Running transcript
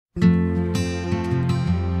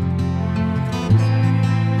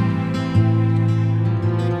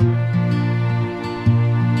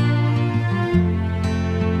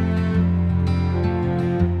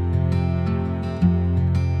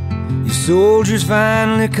soldiers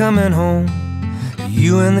finally coming home.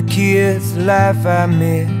 You and the kids, the life I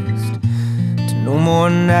missed. To no more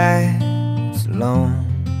nights alone,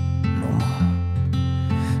 no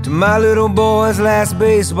more. To my little boy's last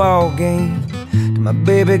baseball game, to my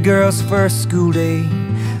baby girl's first school day.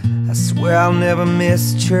 I swear I'll never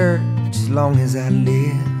miss church as long as I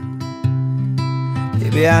live.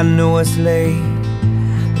 Baby, I know it's late,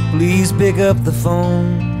 but please pick up the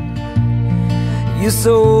phone. Your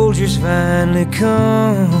soldiers finally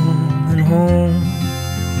coming home.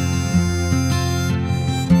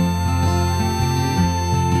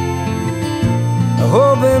 I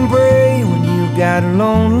hope and pray when you got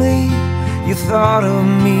lonely, you thought of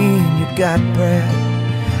me and you got proud.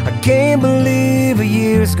 I can't believe a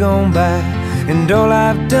year's gone by and all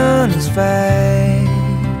I've done is fight.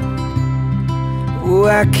 Oh,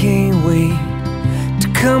 I can't wait to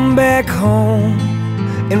come back home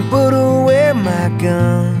and put away my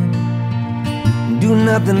gun, do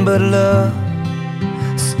nothing but love,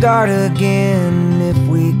 start again if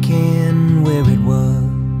we can where it was.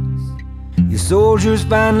 Your soldiers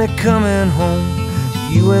finally coming home.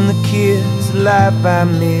 You and the kids, the life I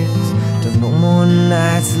missed. To no more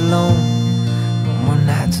nights alone, no more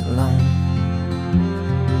nights alone.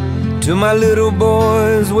 To my little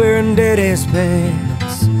boys wearing daddy's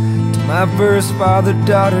pants, to my first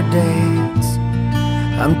father-daughter dance.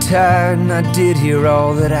 I'm tired and I did hear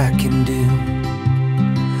all that I can do.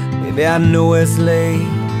 Baby, I know it's late,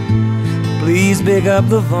 please pick up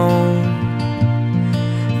the phone.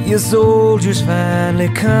 Your soldiers finally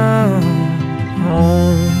come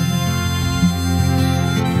home.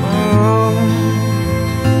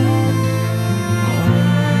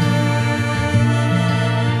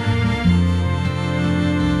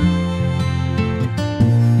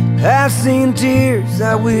 I've seen tears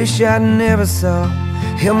I wish I never saw.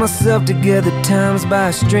 Held myself together times by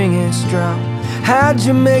a string and straw. How'd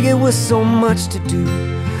you make it with so much to do,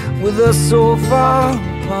 with us so far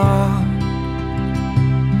apart?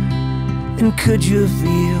 And could you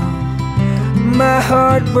feel my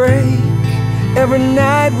heart break every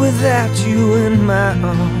night without you in my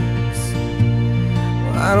arms?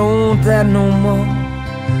 Well, I don't want that no more,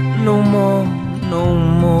 no more, no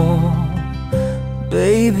more.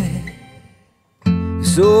 Baby, your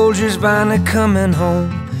soldiers finally coming home.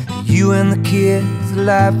 You and the kids, the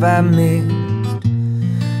life I missed.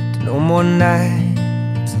 To no more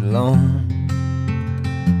nights alone.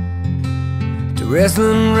 To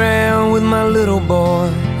wrestling around with my little boy,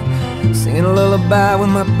 singing a lullaby with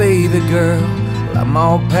my baby girl. Well, I'm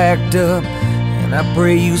all packed up and I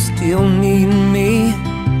pray you still need me.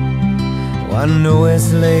 Oh, I know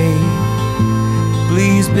it's late,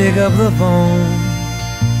 please pick up the phone.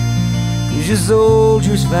 'Cause your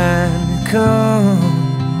soldiers finally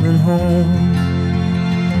coming home.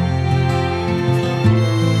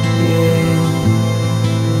 Yeah,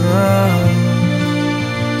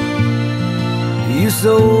 your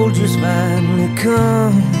soldiers finally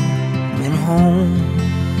coming home.